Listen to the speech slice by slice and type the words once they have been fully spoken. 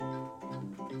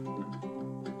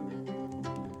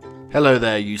Hello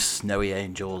there, you snowy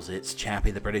angels. It's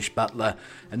Chappie the British Butler,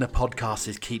 and the podcast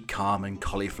is Keep Calm and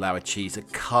Cauliflower Cheese, a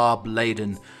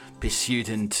carb-laden pursuit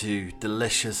into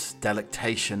delicious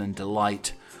delectation and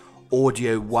delight,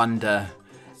 audio wonder,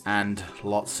 and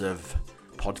lots of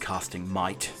podcasting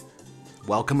might.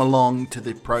 Welcome along to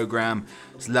the program.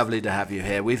 It's lovely to have you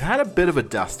here. We've had a bit of a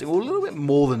dusting, or a little bit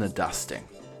more than a dusting.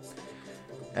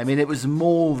 I mean, it was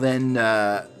more than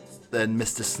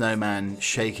Mr. Snowman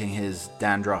shaking his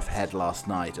dandruff head last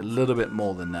night. A little bit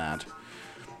more than that.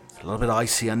 A little bit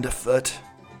icy underfoot.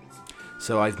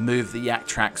 So I've moved the Yak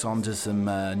Tracks onto some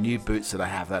new boots that I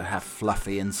have that have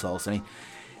fluffy insoles. I mean,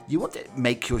 you want to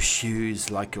make your shoes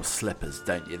like your slippers,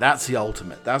 don't you? That's the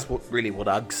ultimate. That's what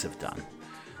Uggs have done.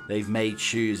 They've made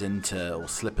shoes or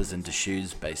slippers into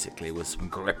shoes, basically, with some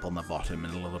grip on the bottom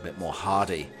and a little bit more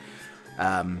hardy.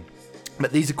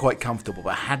 But these are quite comfortable,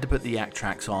 but I had to put the Yak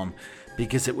Tracks on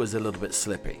because it was a little bit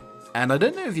slippy. And I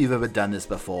don't know if you've ever done this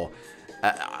before.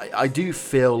 I do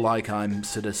feel like I'm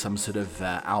some sort of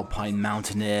alpine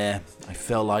mountaineer. I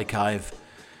feel like I've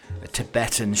a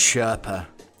Tibetan Sherpa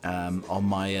on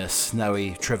my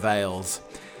snowy travails.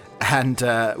 And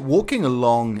walking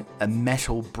along a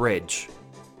metal bridge,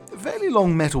 a fairly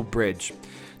long metal bridge.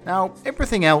 Now,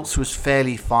 everything else was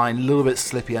fairly fine, a little bit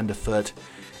slippy underfoot.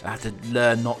 I had to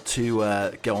learn not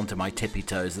to go onto my tippy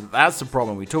toes. That's the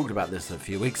problem. We talked about this a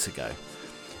few weeks ago.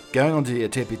 Going onto your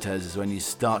tippy toes is when you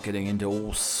start getting into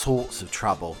all sorts of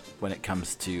trouble when it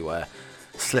comes to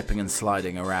slipping and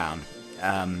sliding around.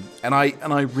 And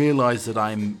I realised that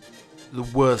I'm the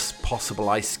worst possible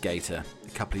ice skater. A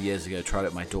couple of years ago, I tried it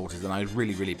with my daughters, and I was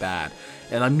really, really bad.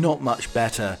 And I'm not much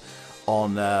better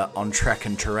on trek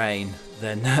and terrain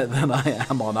than I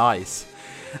am on ice.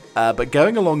 But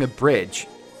going along a bridge,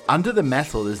 under the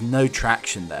metal, there's no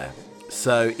traction there.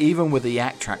 So even with the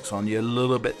Yak Tracks on, you're a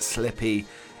little bit slippy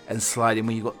and sliding.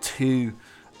 When you've got two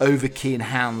over-keen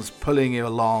hands pulling you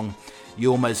along, you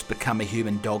almost become a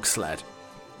human dog sled.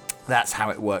 That's how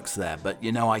it works there. But,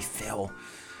 you know, I feel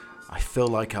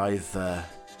like I've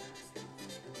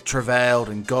travailed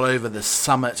and got over the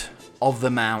summit of the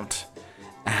mount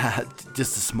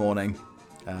just this morning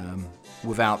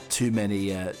without too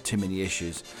many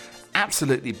issues.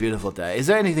 Absolutely beautiful day. Is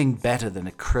there anything better than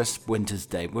a crisp winter's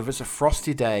day, whether it's a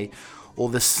frosty day or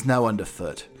the snow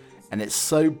underfoot, and it's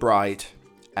so bright,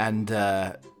 and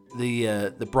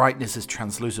the brightness is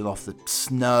translucent off the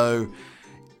snow.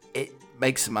 It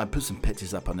makes them. I put some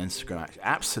pictures up on Instagram. Actually,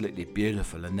 absolutely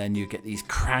beautiful, and then you get these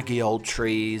craggy old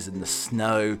trees and the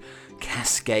snow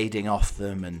cascading off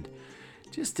them, and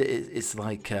just it's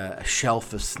like a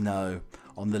shelf of snow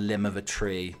on the limb of a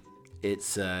tree.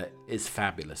 It's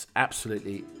fabulous,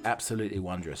 absolutely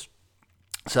wondrous.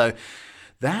 So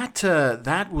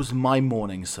that was my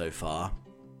morning so far.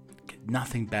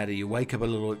 Nothing better. You wake up a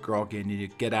little bit groggy and you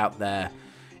get out there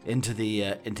into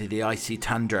the icy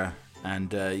tundra,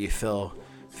 and you feel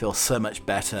so much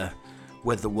better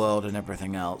with the world and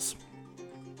everything else.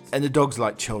 And the dogs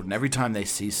like children. Every time they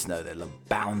see snow, they love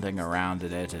bounding around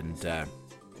in it. And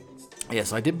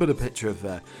yes, I did put a picture of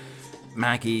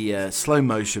Maggie, slow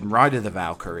motion, Ride of the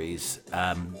Valkyries,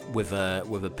 with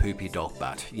a poopy dog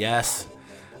butt. Yes,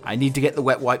 I need to get the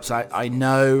wet wipes out. I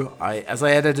know. As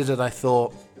I edited it, I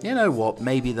thought, you know what?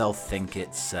 Maybe they'll think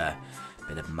it's a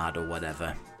bit of mud or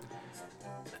whatever.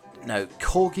 No,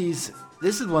 corgis.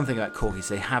 This is one thing about corgis.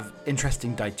 They have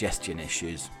interesting digestion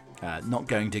issues. Not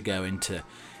going to go into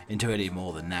any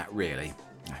more than that, really.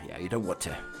 Yeah, you don't want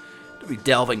to be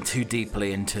delving too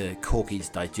deeply into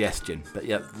corgis' digestion, but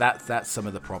yeah, that's some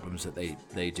of the problems that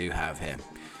they do have here.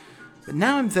 But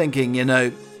now I'm thinking, you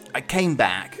know, I came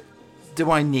back.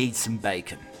 Do I need some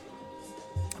bacon?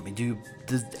 I mean,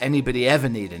 does anybody ever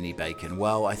need any bacon?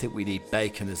 Well, I think we need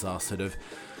bacon as our sort of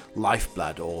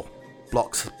lifeblood, or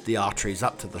blocks the arteries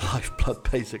up to the lifeblood,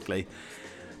 basically.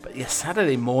 But yeah,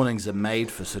 Saturday mornings are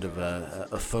made for sort of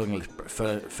a full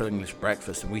English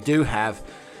breakfast, and we do have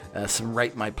some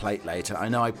Rate My Plate later. I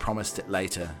know I promised it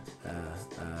later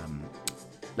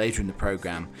in the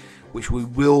program, which we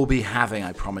will be having,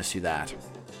 I promise you that.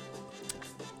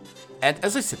 And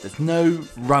as I said, there's no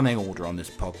running order on this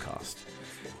podcast.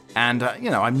 And,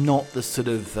 I'm not the sort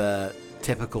of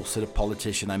typical sort of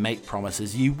politician. I make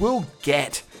promises. You will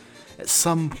get, at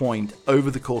some point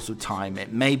over the course of time,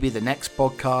 it may be the next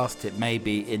podcast, it may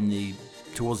be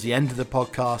towards the end of the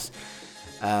podcast,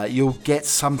 you'll get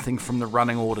something from the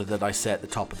running order that I say at the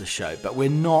top of the show. But we're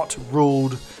not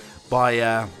ruled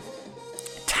by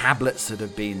tablets that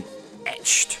have been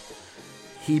etched.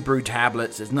 Hebrew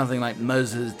tablets. There's nothing like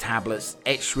Moses' tablets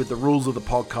etched with the rules of the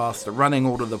podcast, the running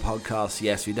order of the podcast.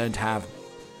 Yes, we don't have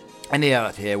any of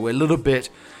that here. We're a little bit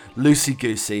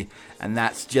loosey-goosey, and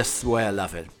that's just the way I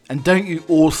love it. And don't you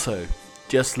also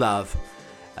just love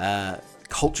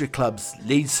Culture Club's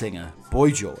lead singer,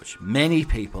 Boy George? Many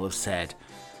people have said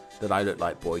that I look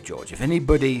like Boy George. If I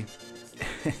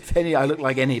look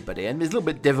like anybody, and it's a little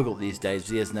bit difficult these days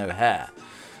because he has no hair.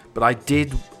 But I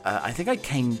did, I think I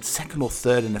came second or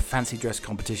third in a fancy dress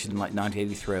competition in like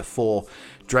 1983 or 4,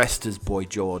 dressed as Boy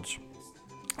George.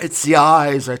 It's the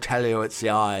eyes, I tell you, it's the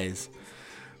eyes.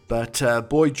 But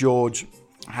Boy George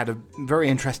had a very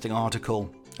interesting article,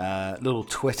 little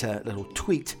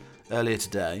tweet earlier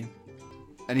today.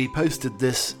 And he posted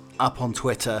this up on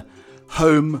Twitter: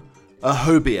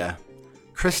 Homophobia.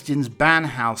 Christians ban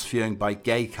house viewing by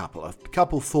gay couple. A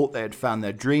couple thought they had found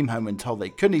their dream home and told they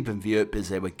couldn't even view it because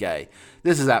they were gay.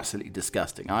 This is absolutely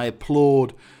disgusting. I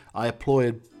applaud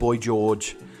Boy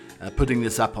George putting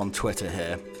this up on Twitter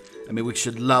here. I mean, we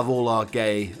should love all our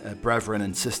gay brethren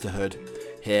and sisterhood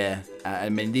here. I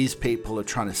mean, these people are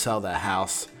trying to sell their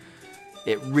house.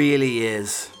 It really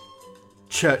is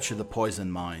Church of the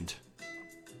Poison Mind.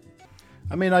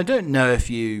 I mean, I don't know if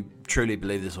you truly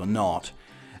believe this or not.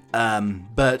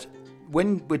 But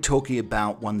when we're talking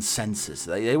about one's senses,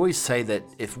 they always say that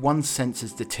if one's sense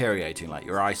is deteriorating, like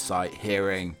your eyesight,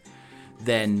 hearing,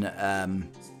 then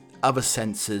other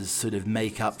senses sort of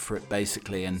make up for it,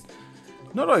 basically, and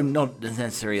not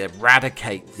necessarily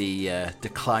eradicate the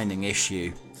declining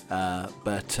issue,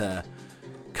 but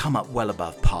come up well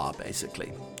above par,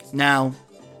 basically. Now,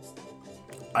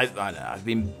 I've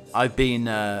been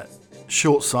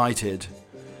short-sighted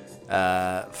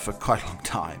for quite a long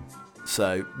time,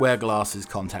 so wear glasses,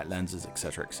 contact lenses,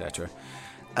 etc., etc.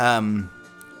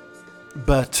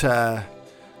 But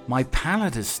my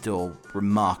palate is still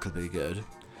remarkably good.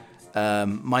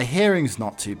 My hearing's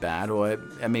not too bad,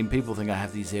 I mean, people think I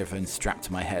have these earphones strapped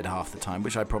to my head half the time,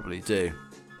 which I probably do.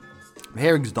 My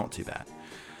hearing's not too bad.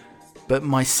 But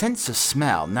my sense of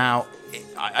smell, now,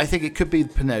 I think it could be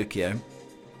Pinocchio.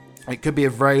 It could be a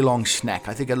very long schneck.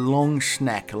 I think a long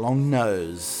schneck, a long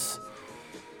nose,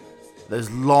 those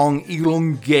long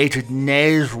elongated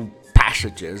nasal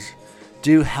passages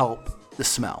do help the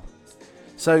smell.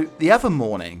 So the other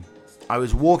morning, I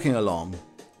was walking along.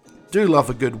 Do love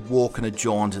a good walk and a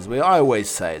jaunt, as I always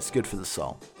say. It's good for the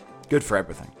soul, good for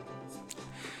everything.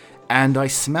 And I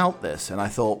smelt this, and I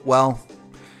thought, well,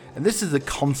 and this is the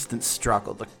constant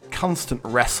struggle, the constant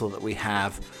wrestle that we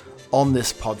have on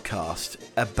this podcast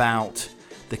about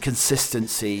the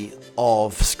consistency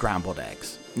of scrambled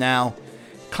eggs. Now,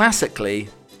 classically,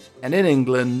 and in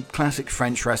England, classic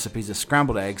French recipes of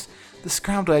scrambled eggs, the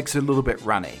scrambled eggs are a little bit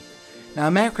runny. Now,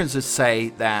 Americans would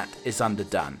say that is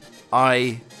underdone.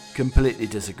 I completely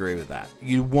disagree with that.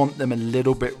 You want them a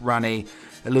little bit runny,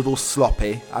 a little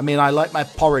sloppy. I mean, I like my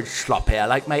porridge sloppy. I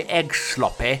like my eggs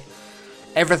sloppy.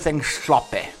 Everything's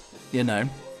sloppy, you know.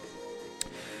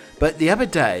 But the other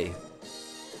day,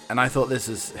 and I thought this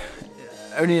is,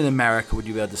 only in America would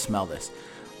you be able to smell this.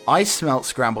 I smelt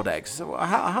scrambled eggs. So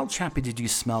how chappy did you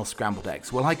smell scrambled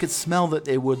eggs? Well, I could smell that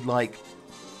they weren't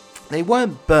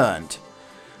burnt,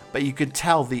 but you could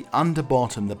tell the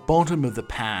underbottom, the bottom of the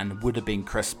pan would have been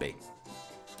crispy.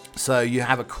 So you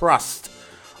have a crust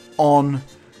on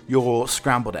your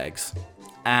scrambled eggs,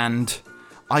 and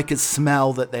I could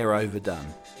smell that they were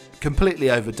overdone. Completely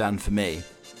overdone for me.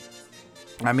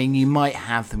 I mean, you might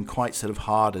have them quite sort of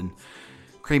hard and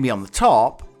creamy on the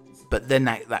top, but then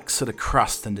that sort of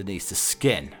crust underneath the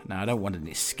skin. Now, I don't want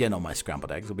any skin on my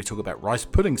scrambled eggs. We'll be talking about rice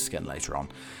pudding skin later on,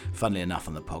 funnily enough,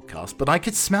 on the podcast. But I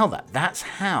could smell that. That's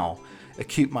how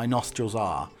acute my nostrils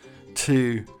are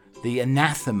to the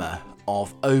anathema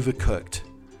of overcooked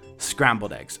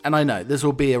scrambled eggs. And I know this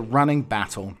will be a running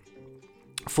battle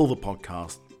for the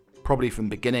podcast, probably from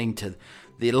beginning to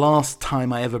the last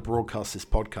time I ever broadcast this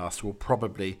podcast will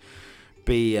probably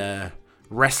be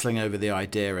wrestling over the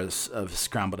idea of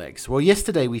scrambled eggs. Well,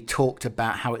 yesterday we talked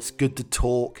about how it's good to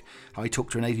talk, how I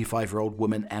talked to an 85-year-old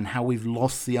woman, and how we've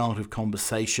lost the art of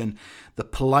conversation, the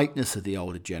politeness of the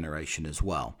older generation as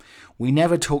well. We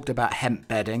never talked about hemp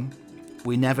bedding.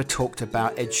 We never talked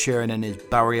about Ed Sheeran and his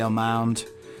burial mound.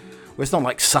 Well, it's not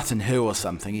like Sutton Hoo or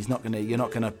something. You're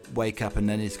not gonna wake up and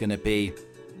then it's gonna be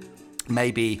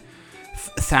maybe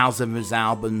 1,000 of his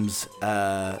albums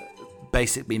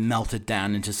basically melted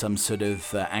down into some sort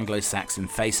of Anglo-Saxon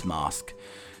face mask.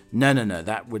 No,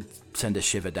 that would send a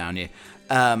shiver down you.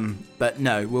 But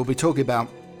no, we'll be talking about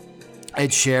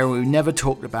Ed Sheeran. We never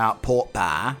talked about Port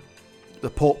Pie, the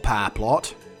Port Pie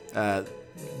plot,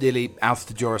 nearly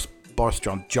ousted Boris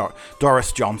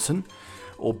Johnson,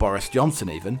 or Boris Johnson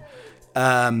even,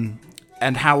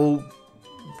 and how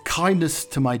kindness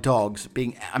to my dogs,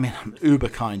 I'm uber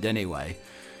kind anyway,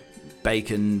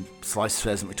 bacon, sliced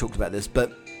pheasant. We talked about this,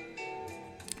 but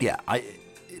yeah,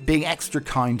 being extra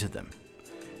kind to them,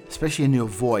 especially in your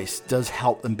voice, does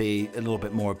help them be a little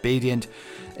bit more obedient.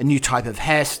 A new type of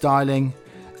hairstyling.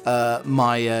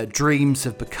 My dreams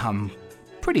have become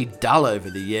pretty dull over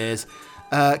the years.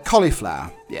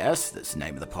 Cauliflower. Yes, that's the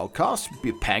name of the podcast.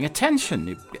 You're paying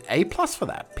attention. A+ for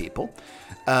that, people.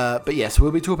 But yes,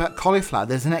 we'll be talking about cauliflower.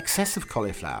 There's an excess of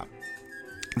cauliflower.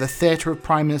 The theatre of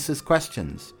Prime Minister's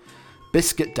questions.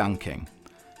 Biscuit dunking.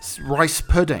 Rice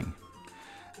pudding.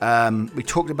 We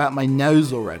talked about my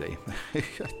nose already. I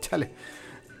tell you,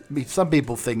 some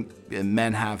people think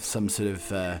men have some sort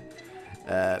of,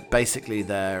 basically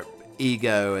their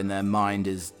ego and their mind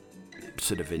is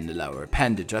sort of in the lower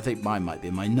appendage. I think mine might be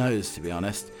my nose, to be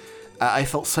honest. I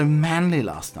felt so manly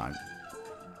last night.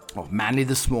 Well, manly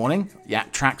this morning.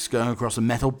 Yak tracks going across a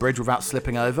metal bridge without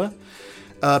slipping over.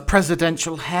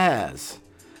 Presidential hairs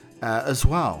as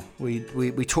well.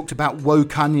 We talked about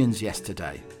woke onions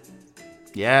yesterday.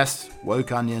 Yes,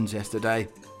 woke onions yesterday.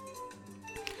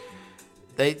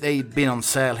 They've been on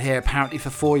sale here apparently for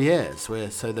 4 years.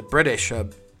 So the British are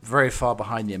very far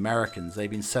behind the Americans. They've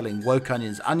been selling woke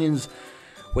onions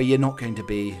where you're not going to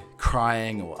be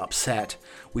crying or upset.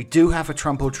 We do have a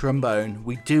trump or trombone.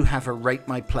 We do have a rate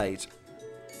my plate.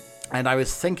 And I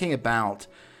was thinking about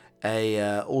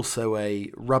also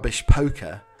a rubbish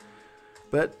poker.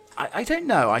 But I don't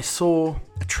know. I saw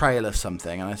a trail of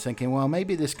something and I was thinking, well,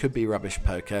 maybe this could be rubbish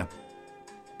poker.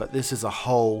 But this is a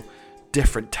whole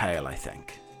different tale, I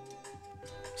think.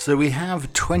 So we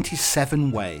have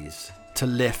 27 ways to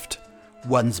lift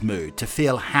one's mood, to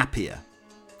feel happier.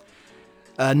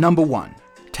 Number 1,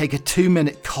 take a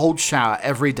 2-minute cold shower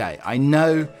every day. I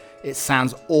know it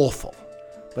sounds awful,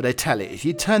 but I tell you, if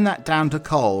you turn that down to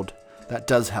cold, that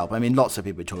does help. I mean, lots of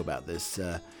people talk about this.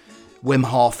 Wim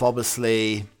Hof,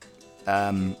 obviously.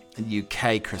 In the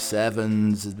UK, Chris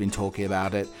Evans has been talking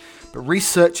about it. But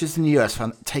researchers in the US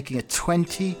found that taking a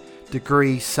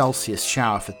 20-degree Celsius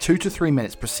shower for 2 to 3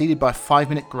 minutes, preceded by a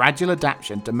 5-minute gradual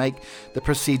adaptation to make the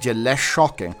procedure less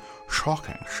shocking,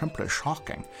 simply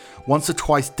shocking, once or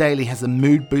twice daily has a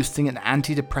mood-boosting and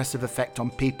antidepressive effect on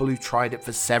people who tried it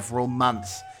for several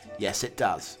months. Yes, it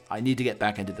does. I need to get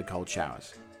back into the cold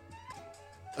showers.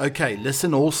 Okay,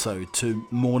 listen also to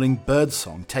morning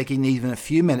birdsong. Taking even a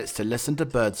few minutes to listen to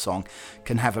birdsong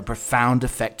can have a profound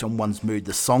effect on one's mood.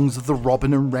 The songs of the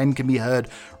robin and wren can be heard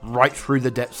right through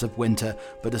the depths of winter,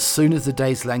 but as soon as the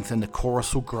days lengthen, the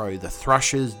chorus will grow. The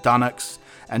thrushes, dunnocks,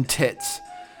 and tits.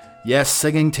 Yes,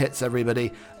 singing tits,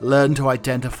 everybody. Learn to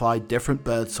identify different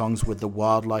bird songs with the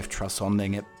Wildlife Trust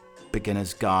Online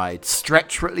Beginner's Guide.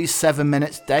 Stretch for at least 7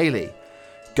 minutes daily.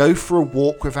 Go for a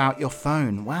walk without your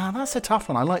phone. Wow, that's a tough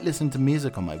one. I like listening to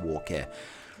music on my walk here.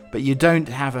 But you don't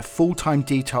have a full-time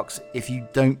detox if you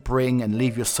don't bring and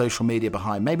leave your social media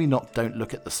behind. Maybe don't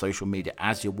look at the social media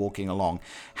as you're walking along.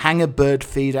 Hang a bird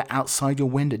feeder outside your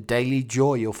window. Daily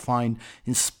joy you'll find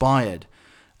inspired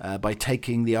by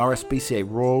taking the RSPCA,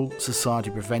 Royal Society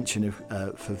Prevention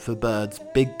for Birds,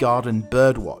 Big Garden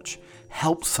Bird Watch.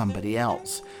 Help somebody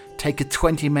else. Take a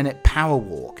 20-minute power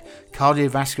walk.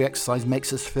 Cardiovascular exercise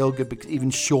makes us feel good because even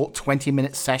short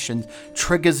 20-minute sessions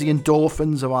triggers the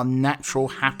endorphins of our natural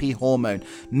happy hormone.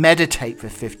 Meditate for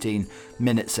 15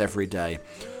 minutes every day.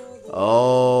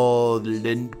 Oh, the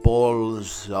lint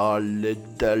balls. Oh,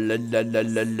 lint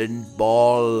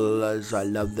balls. I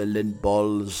love the lint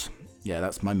balls. Yeah,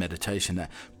 that's my meditation there.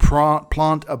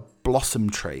 Plant a blossom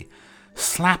tree.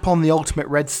 Slap on the ultimate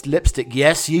red lipstick.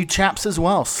 Yes, you chaps as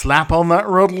well. Slap on that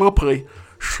red lippy.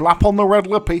 Slap on the red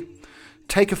lippy.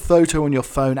 Take a photo on your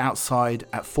phone outside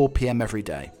at 4 p.m. every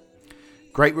day.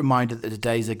 Great reminder that the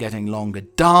days are getting longer.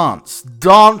 Dance.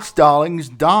 Dance, darlings.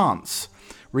 Dance.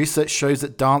 Research shows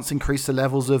that dance increases the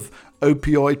levels of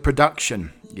opioid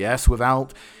production. Yes,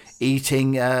 without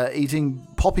eating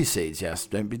poppy seeds. Yes,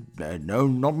 don't be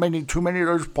not too many of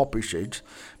those poppy seeds.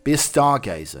 Be a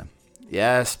stargazer.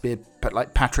 Yes, be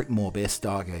like Patrick Moore, be a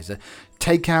stargazer.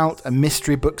 Take out a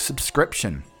mystery book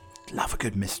subscription. Love a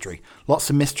good mystery. Lots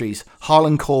of mysteries.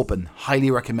 Harlan Coben,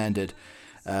 highly recommended.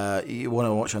 You want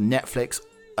to watch on Netflix,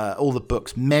 all the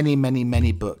books, many, many,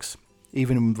 many books,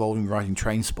 even involving writing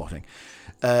Train Spotting.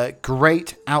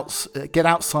 Get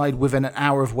outside within an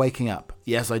hour of waking up.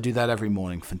 Yes, I do that every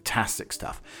morning. Fantastic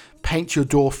stuff. Paint your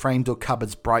door frames or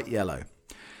cupboards bright yellow.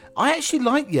 I actually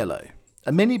like yellow.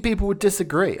 And many people would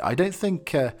disagree. I don't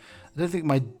think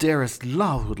my dearest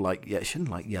love would like. Yeah, she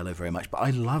didn't like yellow very much, but I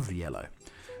love yellow.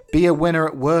 Be a winner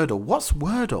at Wordle. What's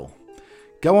Wordle?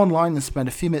 Go online and spend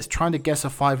a few minutes trying to guess a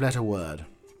 5-letter word.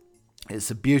 It's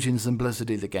the beauty and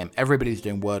simplicity of the game. Everybody's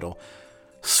doing Wordle.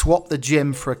 Swap the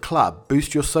gym for a club.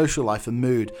 Boost your social life and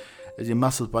mood as your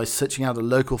muscles by searching out a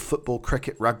local football,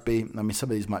 cricket, rugby. I mean, some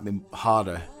of these might be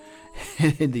harder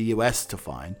in the US to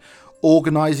find.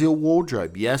 Organize your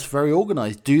wardrobe. Yes, very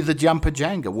organized. Do the jumper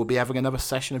Jenga. We'll be having another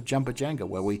session of jumper Jenga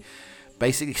where we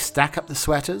basically stack up the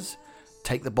sweaters,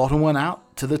 take the bottom one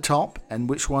out to the top, and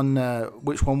which one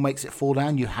makes it fall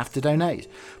down, you have to donate.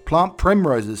 Plant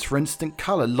primroses for instant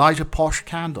color. Light a posh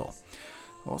candle.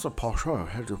 What's a posh? Oh,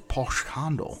 here's a posh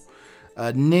candle.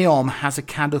 Neom has a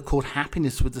candle called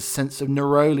Happiness with the scents of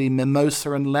neroli,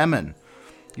 mimosa, and lemon.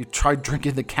 You tried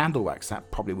drinking the candle wax.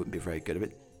 That probably wouldn't be very good if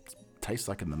it tastes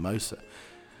like a mimosa.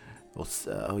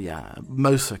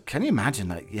 Mimosa. Can you imagine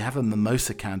that? You have a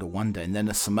mimosa candle one day and then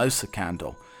a samosa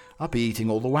candle. I'll be eating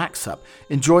all the wax up.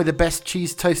 Enjoy the best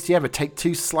cheese toast you ever. Take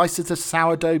 2 slices of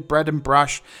sourdough bread and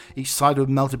brush each side with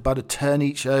melted butter. Turn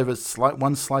each over.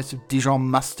 1 slice of Dijon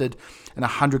mustard and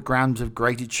 100 grams of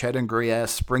grated cheddar and Gruyere.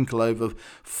 Sprinkle over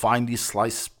finely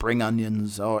sliced spring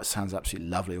onions. Oh, it sounds absolutely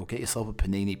lovely. Or get yourself a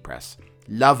panini press.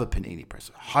 Love a panini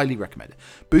press. Highly recommend it.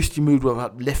 Boost your mood with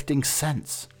uplifting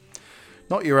scents.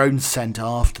 Not your own scent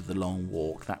after the long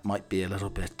walk. That might be a little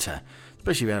bit...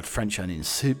 especially if you had French onion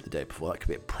soup the day before, that could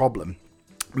be a problem.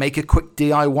 Make a quick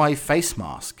DIY face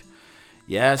mask.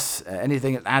 Yes,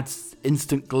 anything that adds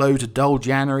instant glow to dull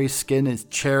January skin is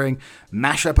cheering.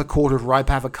 Mash up a quarter of ripe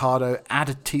avocado, add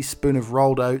a teaspoon of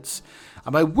rolled oats.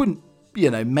 And I wouldn't,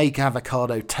 make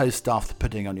avocado toast after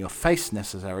putting it on your face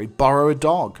necessarily. Borrow a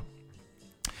dog.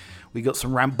 We got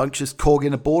some rambunctious corgi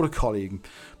and a border collie you can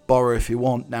borrow if you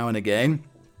want now and again.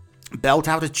 Belt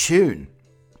out a tune.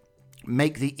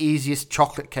 Make the easiest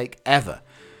chocolate cake ever.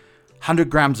 100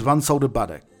 grams of unsalted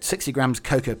butter, 60 grams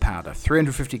cocoa powder,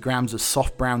 350 grams of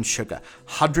soft brown sugar,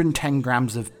 110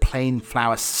 grams of plain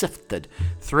flour sifted,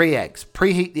 3 eggs.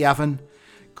 Preheat the oven,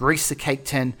 grease the cake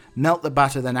tin, melt the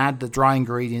butter, then add the dry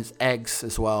ingredients, eggs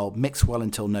as well. Mix well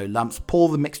until no lumps. Pour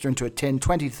the mixture into a tin,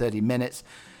 20 to 30 minutes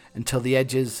until the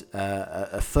edges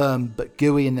are firm but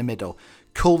gooey in the middle.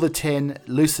 Cool the tin,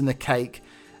 loosen the cake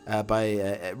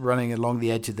by running along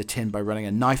the edge of the tin by running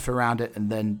a knife around it and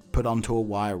then put onto a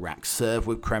wire rack. Serve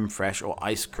with creme fraiche or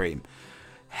ice cream.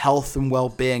 Health and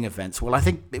well-being events. Well, I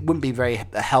think it wouldn't be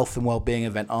a health and well-being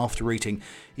event after eating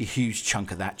a huge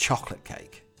chunk of that chocolate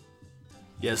cake.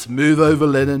 Yes, move over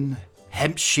linen.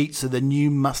 Hemp sheets are the new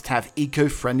must-have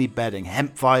eco-friendly bedding.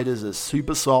 Hemp fibers are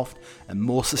super soft and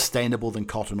more sustainable than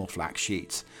cotton or flax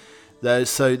sheets.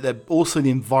 So there are also the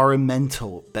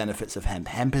environmental benefits of hemp.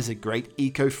 Hemp is a great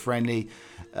eco-friendly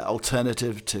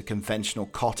alternative to conventional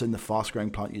cotton. The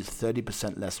fast-growing plant uses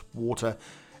 30% less water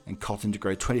and cotton to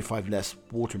grow 25% less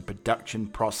water in production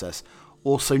process.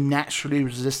 Also naturally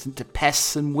resistant to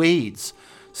pests and weeds.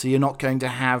 So you're not going to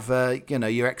have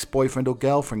your ex-boyfriend or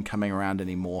girlfriend coming around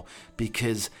anymore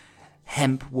because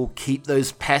hemp will keep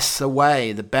those pests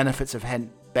away. The benefits of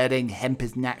hemp bedding. Hemp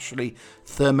is naturally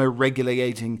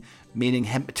thermoregulating, meaning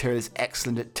hemp material is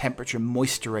excellent at temperature and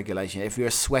moisture regulation. If you're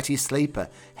a sweaty sleeper,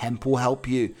 hemp will help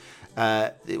you.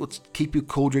 It will keep you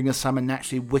cool during the summer,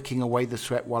 naturally wicking away the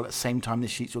sweat, while at the same time the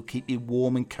sheets will keep you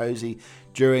warm and cozy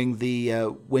during the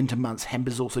winter months. Hemp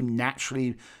is also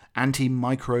naturally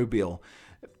antimicrobial,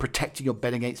 protecting your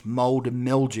bed against mold and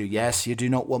mildew. Yes, you do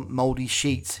not want moldy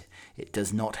sheets. It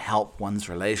does not help one's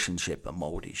relationship, a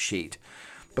moldy sheet.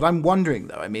 But I'm wondering,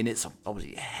 though, I mean, it's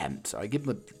obviously hemp, so I give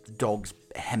the dogs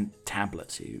hemp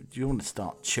tablets. You want to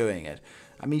start chewing it.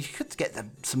 I mean, you could get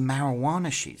them some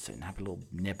marijuana sheets and have a little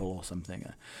nibble or something.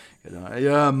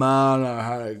 Yeah, man, I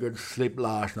had a good sleep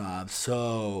last night. I'm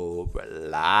so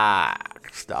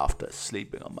relaxed after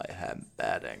sleeping on my hemp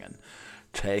bedding and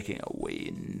taking a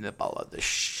wee nibble of the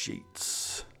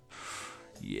sheets.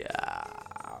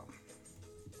 Yeah.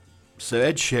 So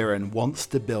Ed Sheeran wants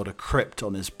to build a crypt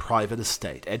on his private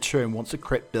estate. Ed Sheeran wants a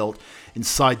crypt built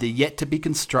inside the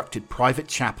yet-to-be-constructed private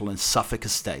chapel in Suffolk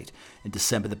Estate. In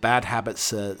December, the Bad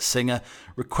Habits singer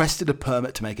requested a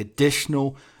permit to make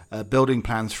additional building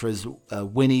plans for his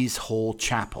Winnie's Hall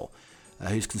Chapel,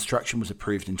 whose construction was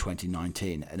approved in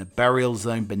 2019, and a burial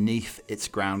zone beneath its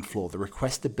ground floor. The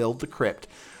request to build the crypt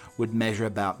would measure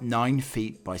about 9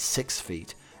 feet by 6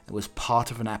 feet. It was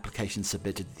part of an application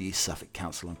submitted to the East Suffolk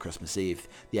Council on Christmas Eve.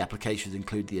 The applications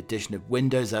include the addition of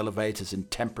windows, elevators, and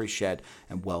temporary shed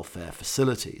and welfare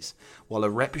facilities. While a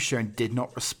rep Sheeran did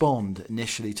not respond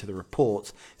initially to the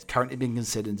reports, it's currently being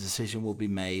considered and a decision will be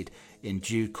made in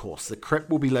due course. The crypt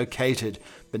will be located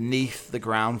beneath the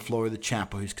ground floor of the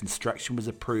chapel, whose construction was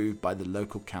approved by the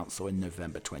local council in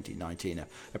November 2019.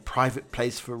 A private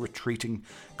place for retreating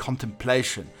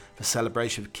contemplation, for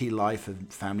celebration of key life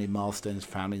and family milestones,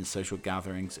 family and social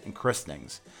gatherings and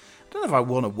christenings. don't know if I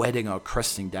want a wedding or a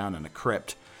christening down in a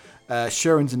crypt.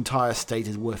 Sheeran's entire estate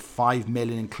is worth $5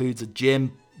 million, includes a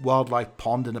gym, wildlife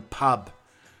pond, and a pub.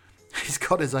 He's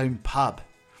got his own pub.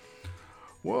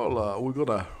 Well, we've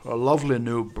got a lovely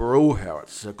new brew here.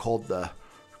 It's called the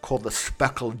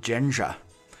Speckled Ginger.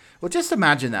 Well, just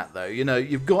imagine that, though. You know,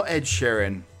 you've got Ed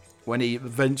Sheeran when he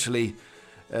eventually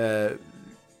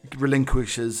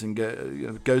relinquishes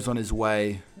and goes on his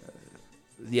way,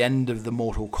 the end of the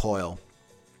mortal coil,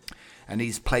 and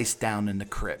he's placed down in the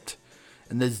crypt.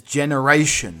 And there's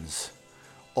generations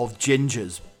of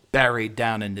gingers buried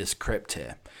down in this crypt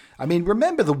here. I mean,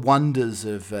 remember the wonders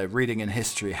of reading in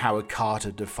history Howard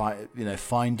Carter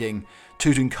finding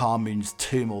Tutankhamun's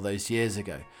tomb all those years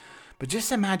ago. But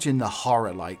just imagine the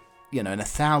horror, like, in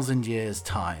 1,000 years'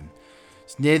 time.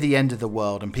 It's near the end of the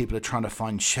world and people are trying to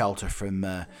find shelter from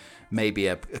maybe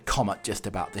a comet just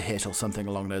about to hit or something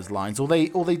along those lines. Or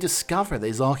they discover,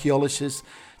 these archaeologists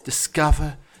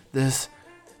discover this.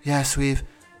 Yes, we've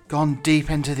gone deep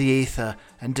into the ether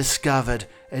and discovered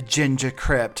a ginger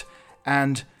crypt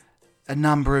and a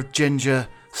number of ginger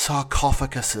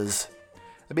sarcophaguses.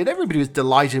 I mean, everybody was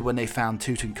delighted when they found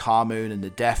Tutankhamun and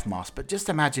the death mask, but just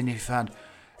imagine you found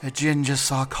a ginger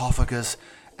sarcophagus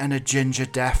and a ginger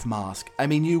death mask. I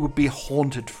mean, you would be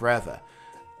haunted forever.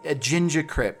 A ginger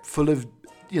crypt full of,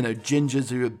 gingers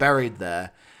who are buried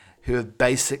there, who have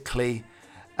basically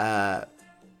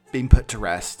been put to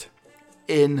rest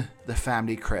in the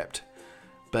family crypt,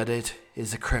 but it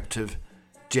is a crypt of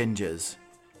gingers.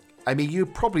 I mean, you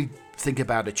probably think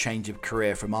about a change of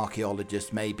career from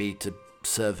archaeologist maybe to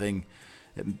serving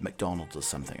at McDonald's or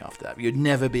something after that. You'd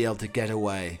never be able to get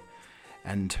away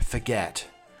and forget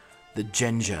the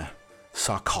ginger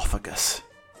sarcophagus.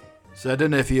 So I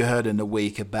don't know if you heard in the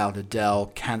week about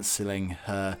Adele cancelling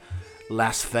her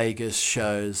Las Vegas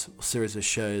shows, series of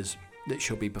shows that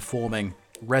she'll be performing,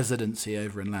 residency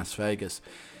over in Las Vegas.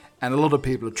 And a lot of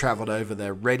people have travelled over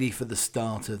there ready for the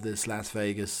start of this Las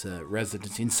Vegas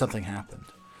residency, and something happened.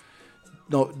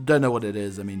 Don't know what it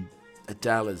is. I mean,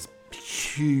 Adele is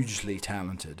hugely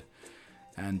talented,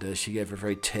 and she gave a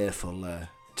very tearful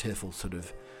sort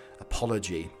of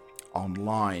apology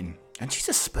online. And she's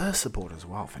a Spurs supporter as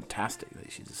well. Fantastic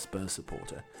that she's a Spurs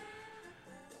supporter.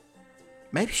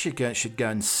 Maybe she should go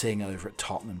and sing over at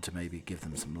Tottenham to maybe give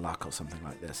them some luck or something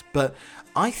like this. But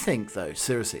I think, though,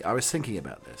 seriously, I was thinking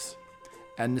about this.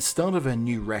 And the start of her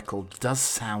new record does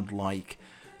sound like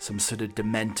some sort of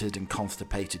demented and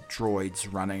constipated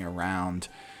droids running around,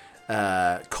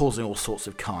 causing all sorts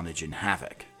of carnage and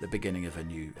havoc. The beginning of a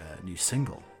new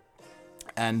single.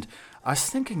 And I was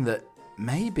thinking that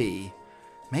maybe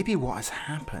what has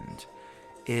happened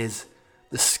is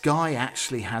the sky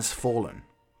actually has fallen.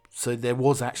 So there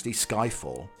was actually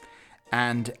Skyfall,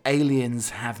 and aliens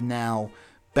have now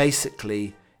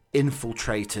basically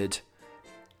infiltrated.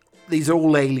 These are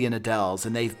all alien Adeles,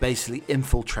 and they've basically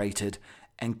infiltrated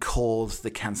and caused the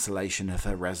cancellation of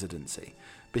her residency.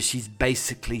 But she's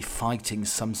basically fighting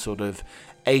some sort of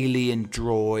alien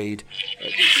droid,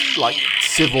 like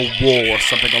civil war or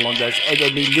something along those. I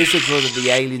mean, this is sort of the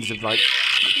aliens have like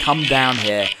come down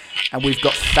here, and we've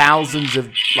got thousands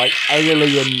of like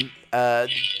alien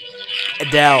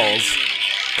Adeles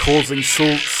causing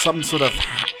some sort of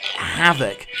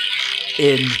havoc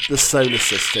in the solar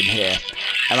system here.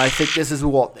 And I think this is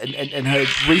what, in her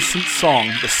recent song,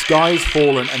 The Sky's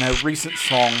Fallen, and her recent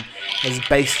song has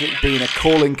basically been a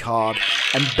calling card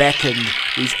and beckoned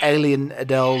these alien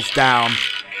Adeles down.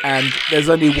 And there's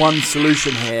only one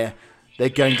solution here. They're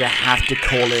going to have to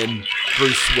call in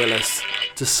Bruce Willis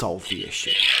to solve the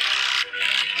issue.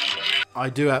 I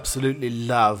do absolutely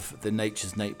love the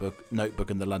Nature's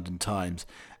Notebook in the London Times.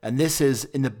 And this is,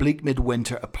 in the bleak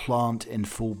midwinter, a plant in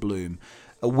full bloom.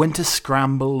 A winter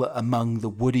scramble among the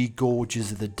woody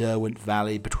gorges of the Derwent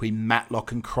Valley between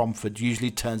Matlock and Cromford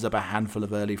usually turns up a handful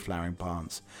of early flowering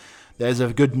plants. There's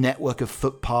a good network of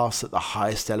footpaths at the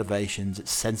highest elevations.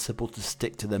 It's sensible to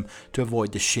stick to them to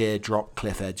avoid the sheer drop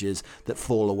cliff edges that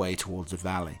fall away towards the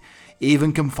valley.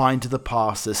 Even confined to the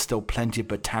pass, there's still plenty of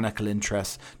botanical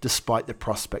interest despite the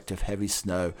prospect of heavy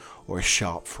snow or a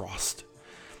sharp frost.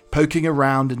 Poking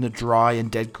around in the dry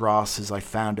and dead grasses, I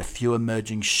found a few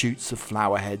emerging shoots of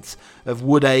flower heads, of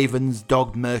wood avens,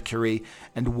 dog mercury,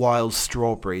 and wild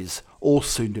strawberries, all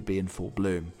soon to be in full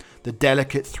bloom. The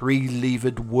delicate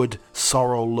three-leaved wood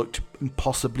sorrel looked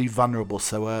impossibly vulnerable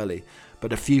so early,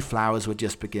 but a few flowers were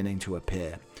just beginning to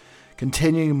appear.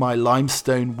 Continuing my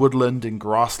limestone, woodland and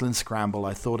grassland scramble,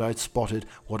 I thought I'd spotted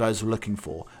what I was looking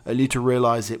for, only to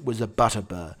realise it was a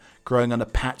butterbur, growing on a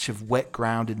patch of wet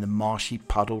ground in the marshy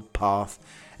puddled path,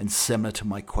 and similar to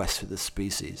my quest for the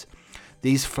species.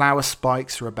 These flower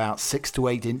spikes are about 6 to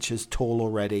 8 inches tall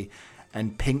already,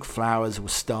 and pink flowers were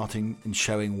starting and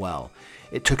showing well.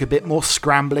 It took a bit more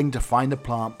scrambling to find the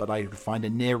plant, but I could find a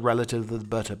near relative of the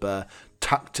butterbur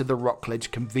tucked to the rock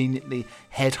ledge, conveniently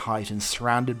head height and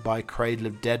surrounded by a cradle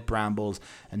of dead brambles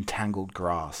and tangled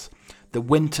grass. The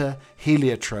winter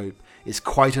heliotrope is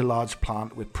quite a large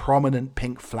plant with prominent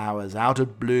pink flowers out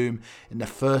of bloom in the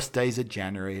first days of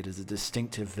January. It has a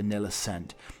distinctive vanilla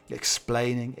scent,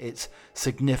 explaining its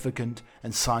significant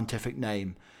and scientific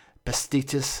name,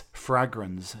 Pastitis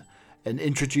fragrans, an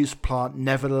introduced plant,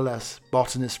 nevertheless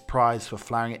botanists prize for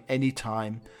flowering at any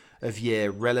time of year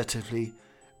relatively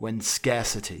when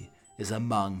scarcity is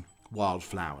among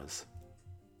wildflowers.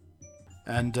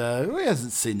 And we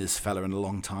hasn't seen this fella in a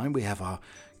long time. We have our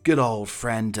good old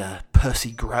friend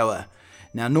Percy Grower.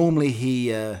 Now normally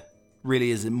he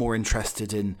really is more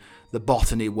interested in the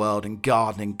botany world and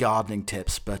gardening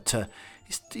tips, but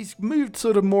he's moved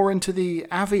sort of more into the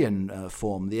avian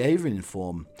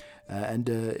form, and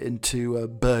into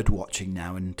bird watching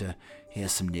now. And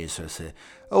here's some news for us here.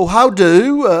 Oh, how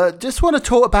do? Just want to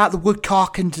talk about the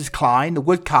woodcock in decline. The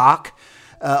woodcock.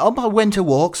 On my winter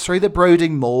walks through the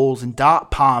brooding moors and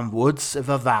dark palm woods of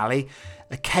a valley,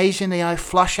 occasionally I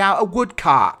flush out a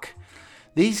woodcock.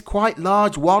 These quite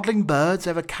large waddling birds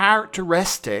have a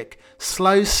characteristic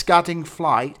slow scudding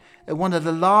flight and one of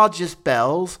the largest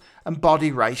bells and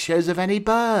body ratios of any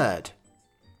bird.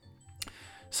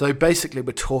 So basically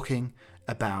we're talking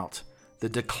about the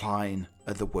decline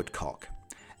of the woodcock.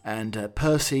 And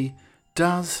Percy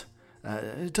does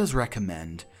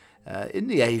recommend in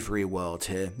the avian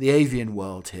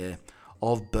world here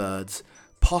of birds,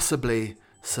 possibly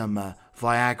some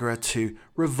Viagra to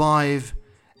revive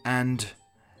and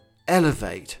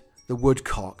elevate the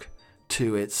woodcock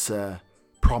to its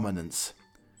prominence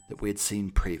that we had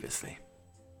seen previously.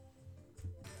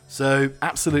 So,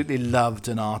 absolutely loved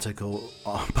an article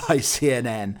by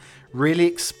CNN really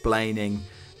explaining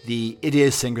the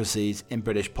idiosyncrasies in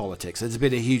British politics. It's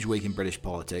been a huge week in British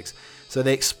politics. So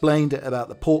they explained about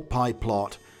the pork pie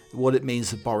plot, what it means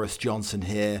for Boris Johnson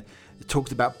here. They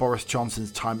talked about Boris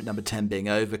Johnson's time at number 10 being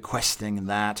over, questioning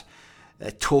that.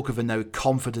 Talk of a no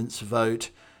confidence vote,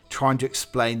 trying to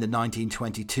explain the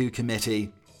 1922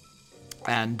 committee,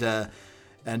 and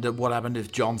what happened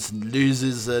if Johnson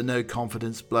loses a no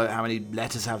confidence vote, how many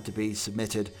letters have to be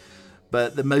submitted.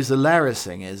 But the most hilarious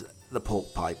thing is the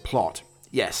pork pie plot.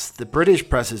 Yes, the British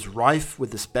press is rife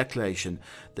with the speculation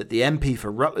that the MP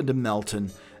for Rutland and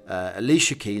Melton,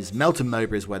 Alicia Keys, Melton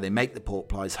Mowbray is where they make the pork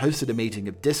pies, hosted a meeting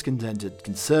of discontented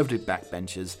Conservative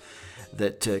backbenchers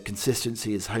that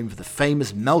consistency is home for the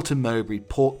famous Melton Mowbray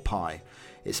pork pie.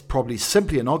 It's probably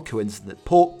simply an odd coincidence that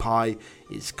pork pie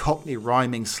is Cockney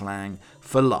rhyming slang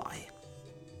for lie.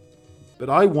 But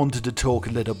I wanted to talk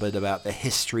a little bit about the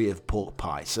history of pork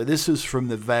pie. So this was from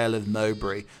the Vale of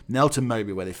Mowbray, Melton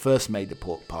Mowbray, where they first made the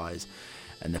pork pies,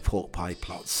 and the pork pie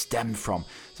plot stemmed from.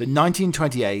 So in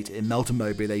 1928, in Melton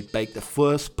Mowbray, they baked the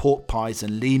first pork pies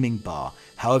in Leaming Bar.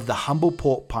 However, the humble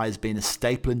pork pie has been a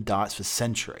staple in diets for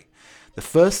centuries. The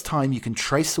first time you can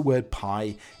trace the word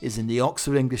pie is in the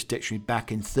Oxford English Dictionary back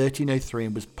in 1303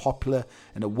 and was popular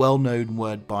and a well-known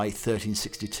word by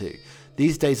 1362.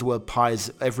 These days the word pie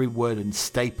is every word and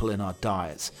staple in our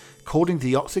diets. According to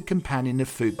the Oxford Companion of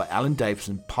Food by Alan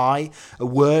Davison, pie, a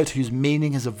word whose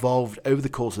meaning has evolved over the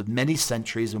course of many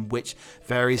centuries and which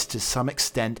varies to some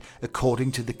extent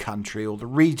according to the country or the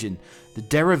region. The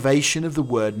derivation of the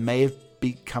word may have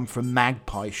come from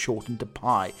magpie, shortened to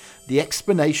pie. The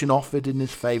explanation offered in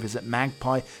this favour is that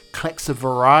magpie collects a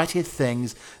variety of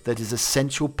things that is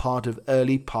essential part of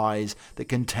early pies that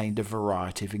contained a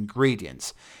variety of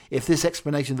ingredients. If this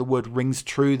explanation of the word rings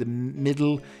true, the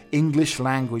Middle English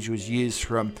language was used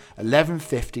from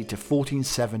 1150 to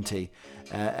 1470,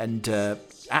 and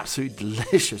absolutely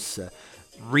delicious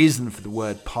reason for the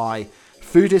word pie.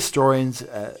 Food historians,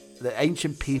 the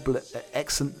ancient people,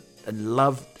 excellent and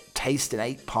loved taste and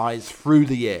ate pies through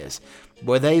the years.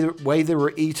 The way they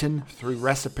were eaten through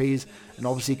recipes, and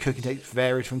obviously cooking techniques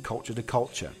varied from culture to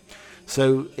culture.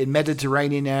 So in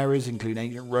Mediterranean areas, including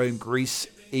ancient Rome, Greece,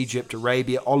 Egypt,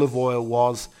 Arabia, olive oil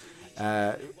was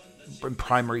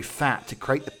primary fat. To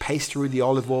create the pastry with the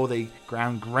olive oil, they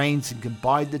ground grains and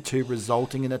combined the two,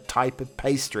 resulting in a type of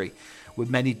pastry. With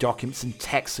many documents and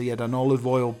texts, so you had an olive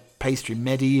oil pastry.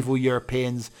 Medieval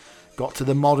Europeans got to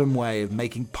the modern way of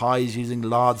making pies using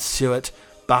lard, suet,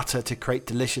 butter to create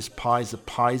delicious pies, the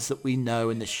pies that we know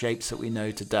and the shapes that we know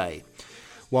today.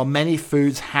 While many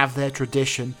foods have their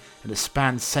tradition and have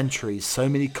spanned centuries, so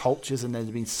many cultures, and there's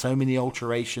been so many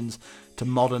alterations to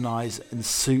modernize and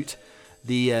suit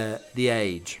the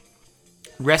age.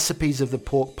 recipes of the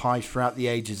pork pie throughout the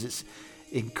ages. It's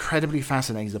incredibly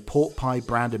fascinating. The pork pie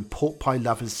brand and pork pie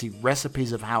lovers see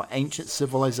recipes of how ancient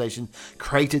civilizations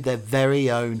created their very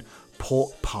own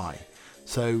pork pie.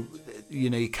 So,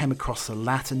 you came across the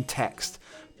Latin text,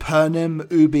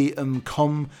 Pernim ubi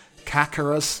com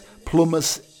cacarus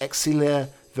plumus exilia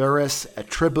veris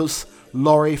atribus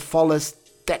lori follis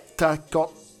decta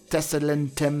got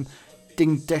desalintem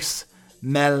dingdis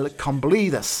mel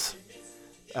comblidus,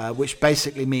 which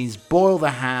basically means boil the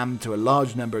ham to a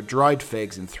large number of dried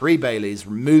figs and 3 bay leaves,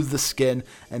 remove the skin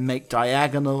and make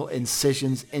diagonal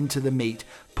incisions into the meat,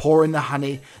 pour in the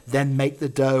honey, then make the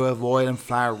dough of oil and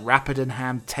flour, wrap it in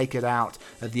ham, take it out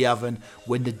of the oven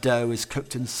when the dough is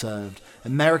cooked and served.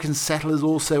 American settlers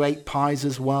also ate pies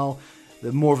as well.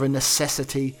 They're more of a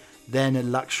necessity than a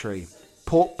luxury.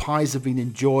 Pork pies have been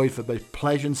enjoyed for both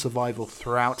pleasure and survival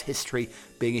throughout history.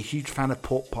 Being a huge fan of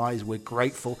pork pies, we're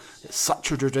grateful that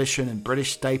such a tradition and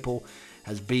British staple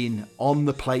has been on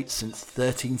the plate since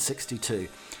 1362.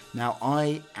 Now,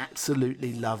 I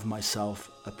absolutely love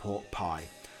myself a pork pie,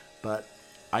 but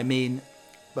I mean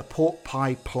the pork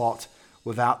pie plot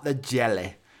without the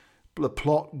jelly. The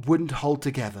plot wouldn't hold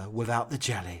together without the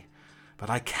jelly, but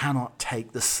I cannot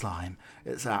take the slime.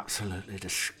 It's absolutely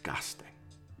disgusting.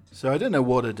 So I don't know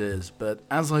what it is, but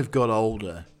as I've got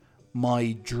older,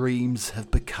 my dreams have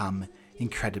become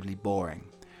incredibly boring.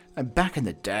 And back in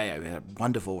the day, I had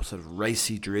wonderful sort of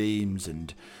racy dreams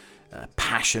and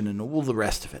passion and all the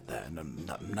rest of it there.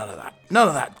 None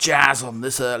of that jazz on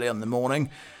this early in the morning.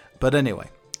 But anyway,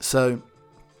 so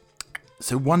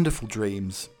wonderful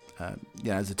dreams,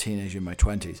 as a teenager in my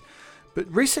 20s.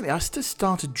 But recently I just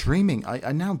started dreaming.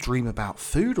 I now dream about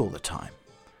food all the time.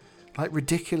 Like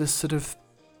ridiculous sort of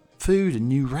food and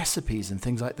new recipes and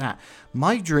things like that.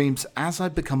 My dreams, as I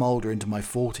become older into my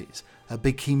 40s, have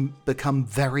become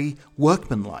very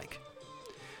workmanlike.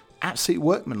 Absolutely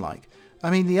workmanlike. I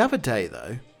mean, the other day,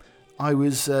 though, I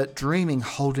was dreaming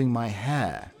holding my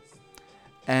hair.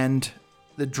 And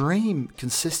the dream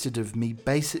consisted of me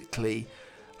basically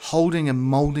holding and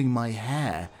moulding my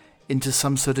hair into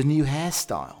some sort of new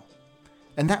hairstyle.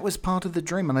 And that was part of the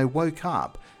dream. And I woke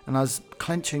up and I was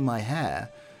clenching my hair.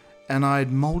 And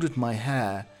I'd moulded my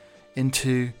hair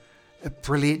into a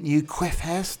brilliant new quiff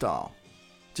hairstyle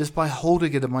just by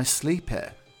holding it in my sleep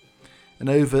here. And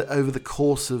over the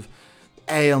course of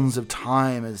aeons of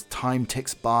time, as time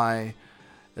ticks by,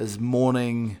 as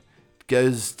morning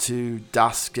goes to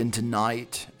dusk into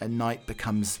night, and night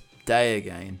becomes day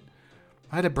again,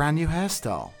 I had a brand new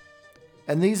hairstyle.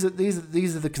 And these are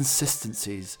the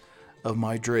consistencies of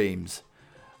my dreams.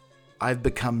 I've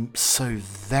become so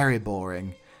very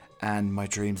boring, and my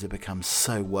dreams have become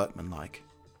so workmanlike.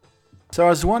 So I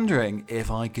was wondering if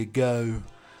I could go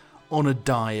on a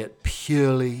diet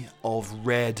purely of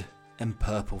red and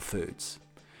purple foods.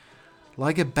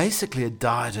 Basically a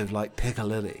diet of like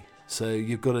Piccalilli. So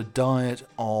you've got a diet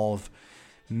of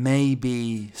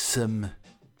maybe some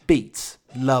beets.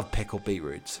 Love pickled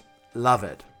beetroots. Love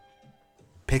it.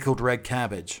 Pickled red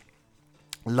cabbage.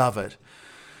 Love it.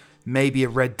 Maybe a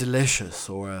red delicious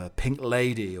or a pink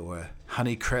lady or a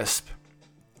honey crisp.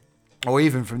 Or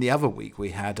even from the other week we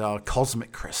had our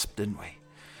cosmic crisp, didn't we?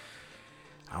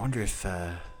 I wonder if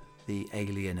the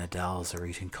alien Adals are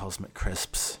eating cosmic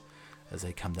crisps as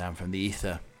they come down from the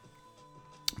ether.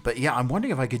 But yeah, I'm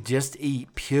wondering if I could just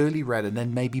eat purely red and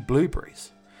then maybe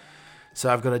blueberries. So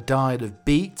I've got a diet of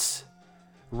beets,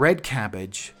 red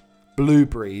cabbage,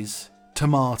 blueberries,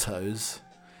 tomatoes,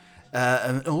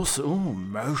 and also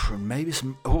mushroom, maybe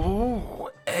some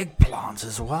eggplants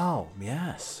as well.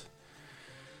 Yes.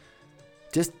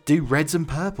 Just do reds and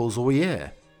purples all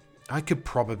year. I could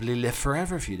probably live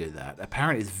forever if you do that.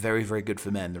 Apparently it's very, very good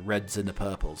for men, the reds and the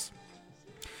purples.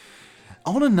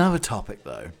 On another topic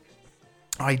though,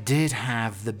 I did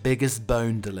have the biggest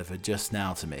bone delivered just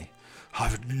now to me.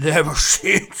 I've never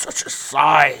seen such a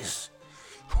size.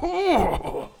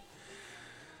 I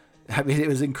mean, it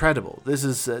was incredible. This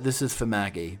is for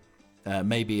Maggie.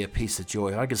 Maybe a piece of joy.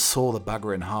 If I could saw the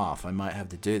bugger in half, I might have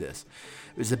to do this.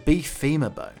 It was a beef femur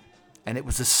bone, and it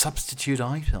was a substitute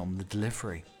item on the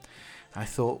delivery. I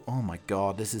thought, oh my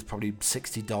God, this is probably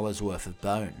 $60 worth of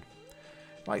bone.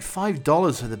 Like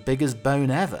 $5 for the biggest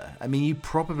bone ever. I mean, you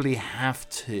probably have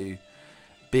to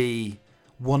be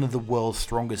one of the world's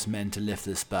strongest men to lift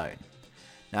this bone.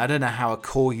 Now, I don't know how a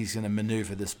corgi's going to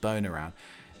maneuver this bone around.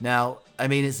 Now, I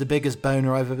mean, it's the biggest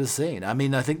boner I've ever seen. I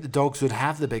mean, I think the dogs would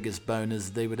have the biggest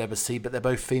boners they would ever see, but they're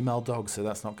both female dogs, so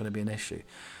that's not going to be an issue.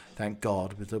 Thank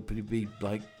God. But they'll be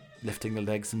like lifting the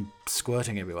legs and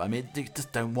squirting everywhere. I mean, you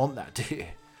just don't want that, do you?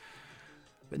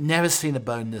 But never seen a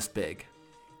bone this big.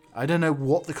 I don't know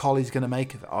what the collie's going to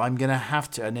make of it. I'm going to have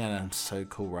to, and I'm so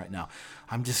cool right now.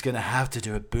 I'm just going to have to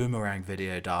do a boomerang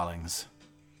video, darlings.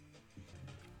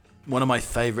 One of my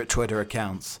favourite Twitter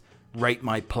accounts, Rate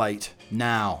My Plate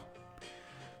Now.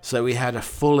 So we had a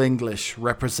full English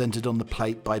represented on the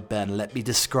plate by Ben. Let me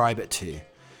describe it to you.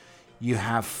 You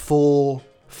have 4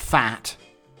 fat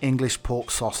English pork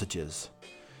sausages.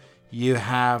 You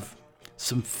have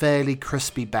some fairly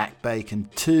crispy back bacon,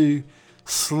 2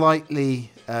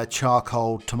 slightly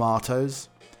charcoal tomatoes,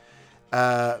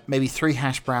 maybe 3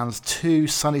 hash browns, 2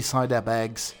 sunny side up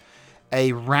eggs,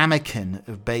 a ramekin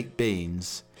of baked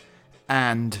beans,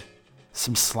 and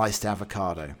some sliced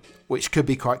avocado, which could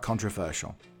be quite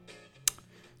controversial.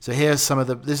 So here's some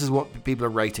of this is what people are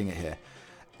rating it here.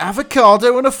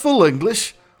 Avocado and a full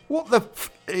English? What the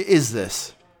is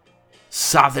this?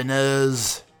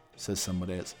 Southerners, says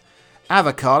somebody else.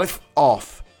 Avocado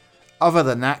off. Other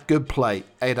than that, good plate.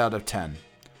 8 out of 10.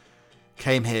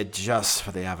 Came here just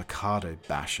for the avocado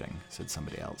bashing, said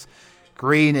somebody else.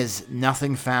 Green is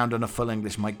nothing found on a full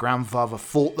English. My grandfather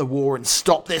fought the war and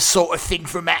stopped this sort of thing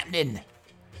from happening.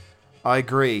 I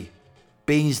agree.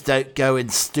 Beans don't go in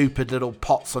stupid little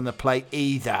pots on the plate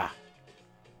either.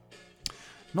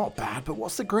 Not bad, but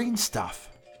what's the green stuff?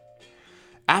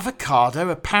 Avocado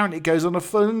apparently goes on a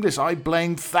full English. I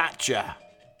blame Thatcher.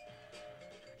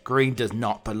 Green does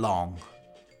not belong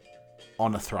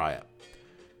on a thry-up.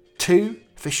 2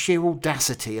 for sheer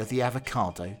audacity of the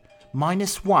avocado.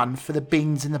 -1 for the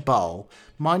beans in the bowl.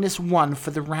 -1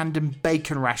 for the random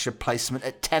bacon rasher placement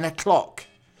at 10 o'clock.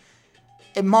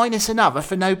 And minus another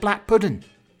for no black pudding.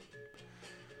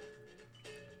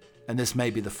 And this may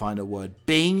be the final word.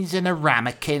 Beans in a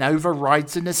ramekin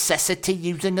overrides the necessity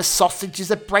using a sausage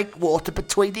as a breakwater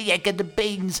between the egg and the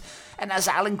beans. And as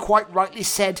Alan quite rightly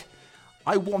said,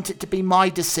 I want it to be my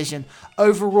decision.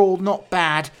 Overall, not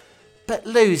bad, but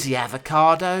lose the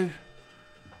avocado.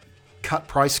 Cut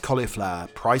price cauliflower.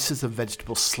 Prices of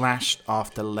vegetables slashed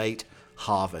after late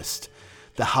harvest.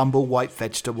 The humble white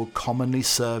vegetable commonly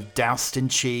served doused in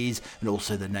cheese, and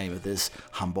also the name of this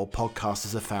humble podcast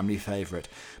is a family favourite.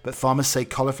 But farmers say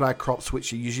cauliflower crops,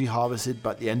 which are usually harvested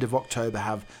by the end of October,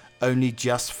 have only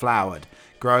just flowered.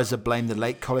 Growers have blamed the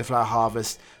late cauliflower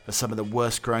harvest for some of the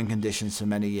worst growing conditions for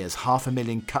many years.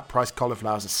 500,000 cut-price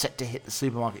cauliflowers are set to hit the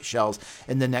supermarket shelves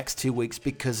in the next 2 weeks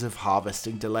because of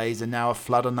harvesting delays and now a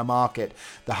flood on the market.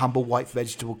 The humble white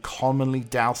vegetable commonly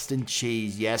doused in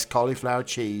cheese, yes, cauliflower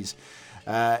cheese,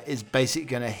 is basically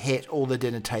going to hit all the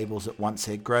dinner tables at once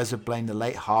here. Growers have blamed the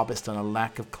late harvest on a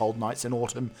lack of cold nights in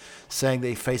autumn, saying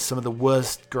they faced some of the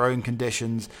worst growing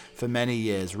conditions for many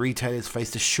years. Retailers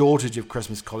faced a shortage of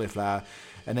Christmas cauliflower,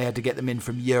 and they had to get them in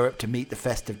from Europe to meet the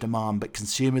festive demand. But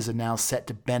consumers are now set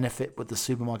to benefit with the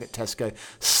supermarket Tesco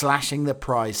slashing the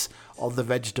price of the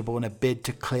vegetable in a bid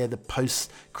to clear the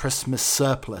post-Christmas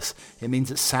surplus. It means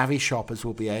that savvy shoppers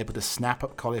will be able to snap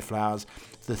up cauliflowers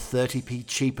for 30p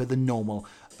cheaper than normal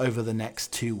over the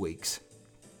next 2 weeks.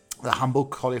 The humble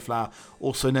cauliflower,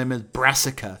 also known as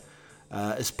brassica,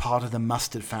 is part of the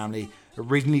mustard family.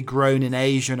 Originally grown in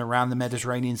Asia and around the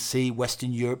Mediterranean Sea,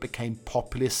 Western Europe became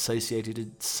popularly associated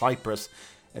in Cyprus,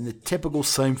 and the typical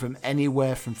sown from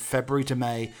anywhere from February to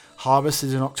May,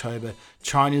 harvested in October.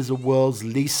 China is the world's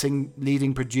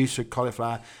leading producer of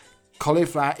cauliflower.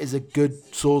 Cauliflower is a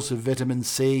good source of vitamin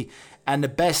C, and the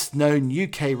best known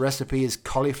UK recipe is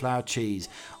cauliflower cheese.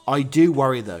 I do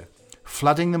worry though,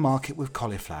 flooding the market with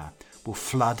cauliflower will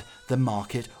flood the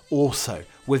market also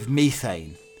with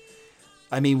methane.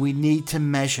 I mean, we need to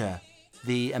measure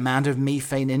the amount of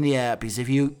methane in the air, because if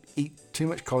you eat too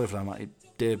much cauliflower, my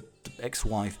dear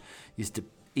ex-wife used to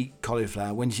eat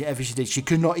cauliflower. Whenever she did, she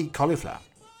could not eat cauliflower.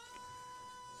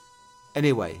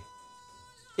 Anyway,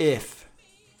 if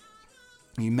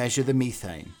you measure the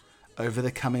methane over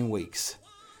the coming weeks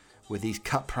with these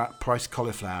cut-price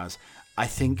cauliflowers, I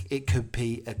think it could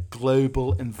be a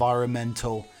global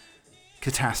environmental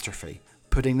catastrophe,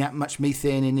 putting that much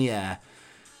methane in the air,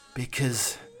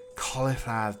 because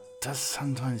cauliflower does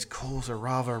sometimes cause a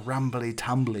rather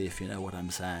rumbly-tumbly, if you know what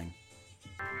I'm saying.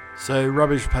 So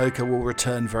Rubbish Poker will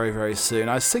return very, very soon.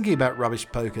 I was thinking about Rubbish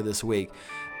Poker this week,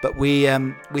 but we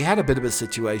had a bit of a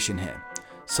situation here.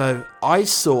 So I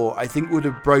think would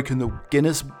have broken the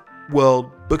Guinness World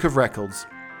Book of Records.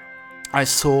 I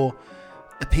saw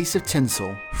a piece of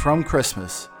tinsel from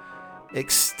Christmas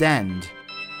extend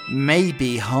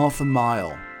maybe half a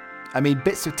mile. I mean,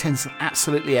 bits of tinsel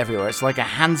absolutely everywhere. It's like a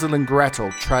Hansel and Gretel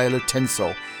trail of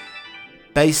tinsel,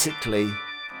 basically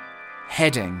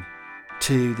heading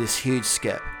to this huge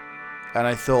skip. And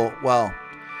I thought, well,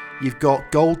 you've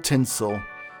got gold tinsel.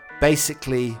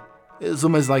 Basically, it was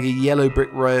almost like a yellow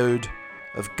brick road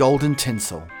of golden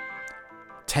tinsel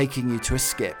taking you to a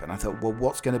skip. And I thought, well,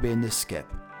 what's going to be in this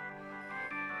skip?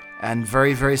 And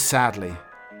very, very sadly,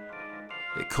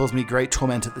 it caused me great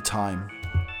torment at the time.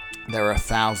 There are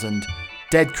 1,000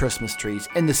 dead Christmas trees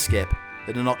in the skip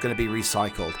that are not going to be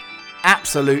recycled.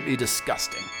 Absolutely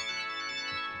disgusting.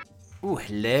 Oh,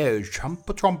 hello,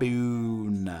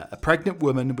 trombone. A pregnant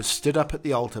woman was stood up at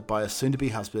the altar by a soon-to-be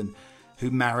husband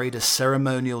who married a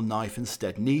ceremonial knife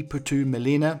instead. Niputu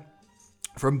Melina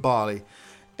from Bali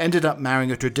ended up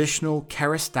marrying a traditional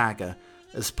keris dagger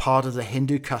as part of the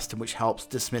Hindu custom which helps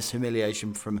dismiss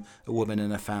humiliation from a woman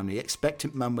and her family. The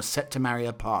expectant mum was set to marry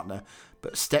her partner,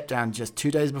 but stepped down just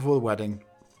 2 days before the wedding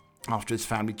after his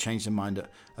family changed their mind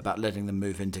about letting them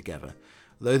move in together.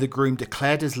 Though the groom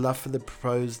declared his love for the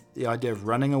proposed, the idea of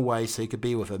running away so he could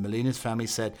be with her, Melina's family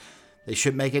said they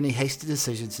shouldn't make any hasty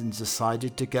decisions and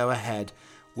decided to go ahead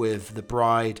with the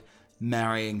bride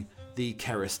marrying the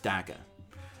keris dagger.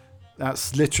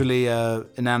 That's literally an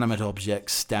inanimate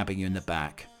object stabbing you in the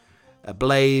back. A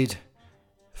blade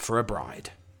for a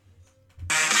bride.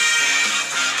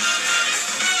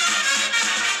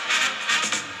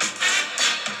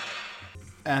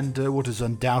 And what is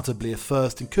undoubtedly a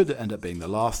first and could end up being the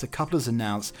last, a couple has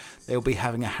announced they will be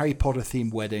having a Harry Potter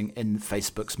themed wedding in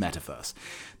Facebook's metaverse.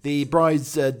 The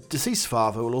bride's deceased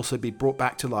father will also be brought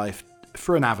back to life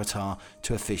for an avatar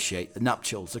to officiate the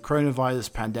nuptials. The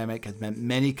coronavirus pandemic has meant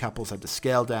many couples had to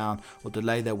scale down or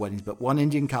delay their weddings, but one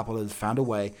Indian couple has found a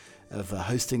way of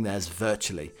hosting theirs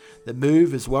virtually. The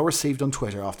move is well received on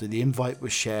Twitter after the invite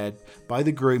was shared by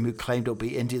the groom, who claimed it will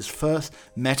be India's first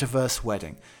metaverse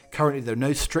wedding. Currently, there are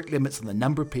no strict limits on the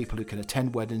number of people who can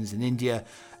attend weddings in India,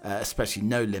 especially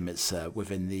no limits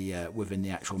within the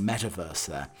actual metaverse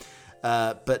there.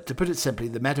 But to put it simply,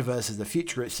 the metaverse is the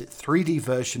futuristic 3D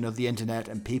version of the internet,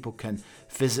 and people can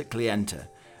physically enter.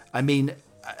 I mean,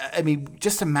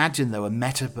 just imagine though a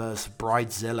metaverse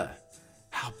bridezilla.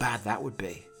 How bad that would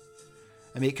be.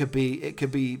 I mean, it could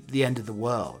be the end of the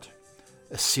world,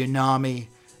 a tsunami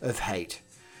of hate.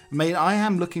 I mean, I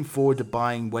am looking forward to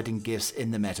buying wedding gifts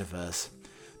in the metaverse,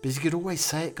 because you could always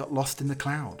say it got lost in the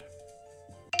cloud.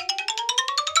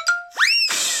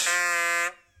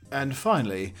 And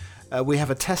finally, we have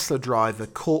a Tesla driver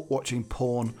caught watching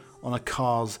porn on a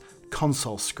car's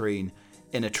console screen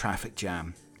in a traffic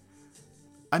jam.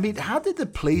 I mean, how did the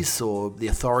police or the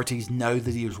authorities know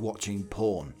that he was watching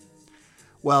porn?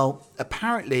 Well,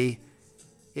 apparently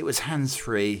it was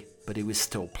hands-free, but he was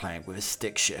still playing with a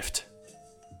stick shift.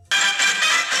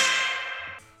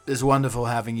 It's wonderful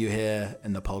having you here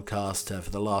in the podcast for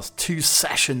the last 2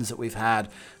 sessions that we've had,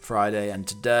 Friday and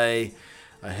today.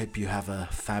 I hope you have a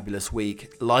fabulous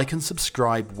week. Like and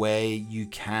subscribe where you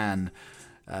can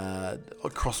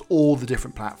across all the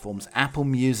different platforms. Apple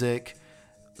Music,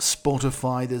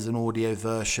 Spotify, there's an audio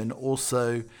version.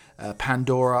 Also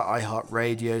Pandora,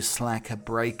 iHeartRadio, Slacker,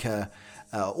 Breaker,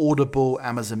 Audible,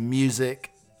 Amazon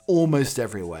Music, almost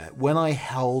everywhere. When I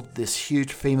held this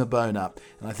huge femur bone up,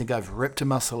 and I think I've ripped a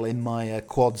muscle in my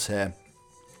quads here,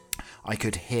 I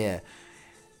could hear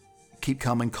Keep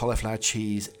Calm and Cauliflower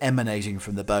Cheese emanating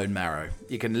from the bone marrow.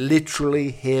 You can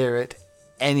literally hear it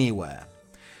anywhere.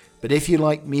 But if you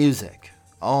like music,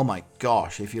 oh my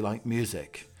gosh, if you like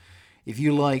music, if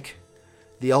you like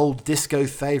the old disco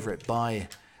favourite by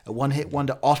a one-hit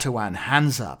wonder Ottawan,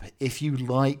 Hands Up, if you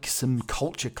like some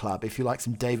Culture Club, if you like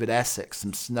some David Essex,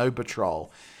 some Snow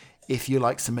Patrol, if you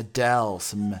like some Adele,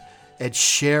 some Ed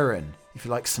Sheeran, if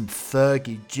you like some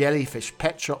Fergie, Jellyfish,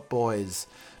 Pet Shop Boys,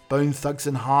 Bone Thugs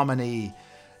and Harmony,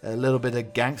 a little bit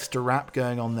of gangster rap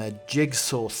going on there,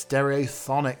 Jigsaw,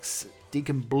 Stereophonics,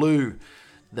 Deacon Blue,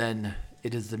 then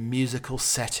it is the musical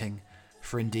setting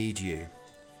for Indeed You.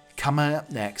 Coming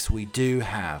up next, we do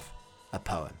have a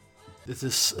poem. This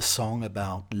is a song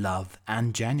about love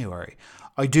and January.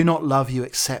 I do not love you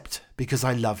except because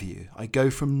I love you. I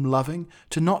go from loving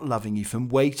to not loving you, from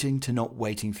waiting to not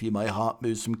waiting for you. My heart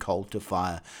moves from cold to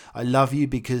fire. I love you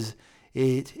because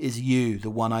it is you,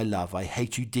 the one I love. I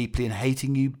hate you deeply, and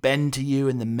hating you, bend to you,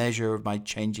 and the measure of my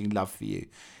changing love for you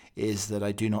is that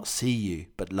I do not see you,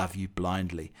 but love you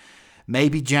blindly.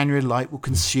 Maybe January light will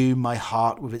consume my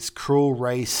heart with its cruel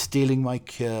rays, stealing my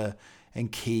cure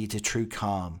and key to true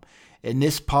calm. In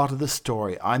this part of the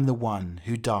story, I'm the one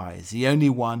who dies, the only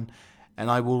one,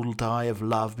 and I will die of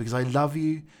love because I love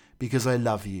you, because I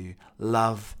love you.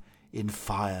 Love in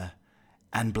fire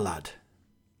and blood.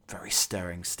 Very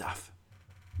stirring stuff.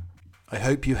 I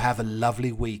hope you have a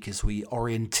lovely week as we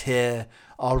orienteer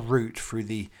our route through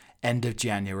the end of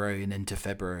January and into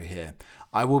February here.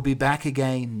 I will be back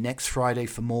again next Friday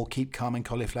for more Keep Calm and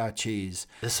Cauliflower Cheese.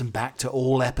 Listen back to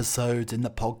all episodes in the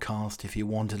podcast if you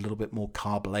want a little bit more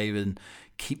carb-laden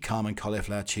Keep Calm and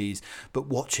Cauliflower Cheese. But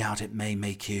watch out, it may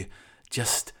make you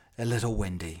just a little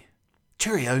windy.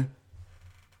 Cheerio.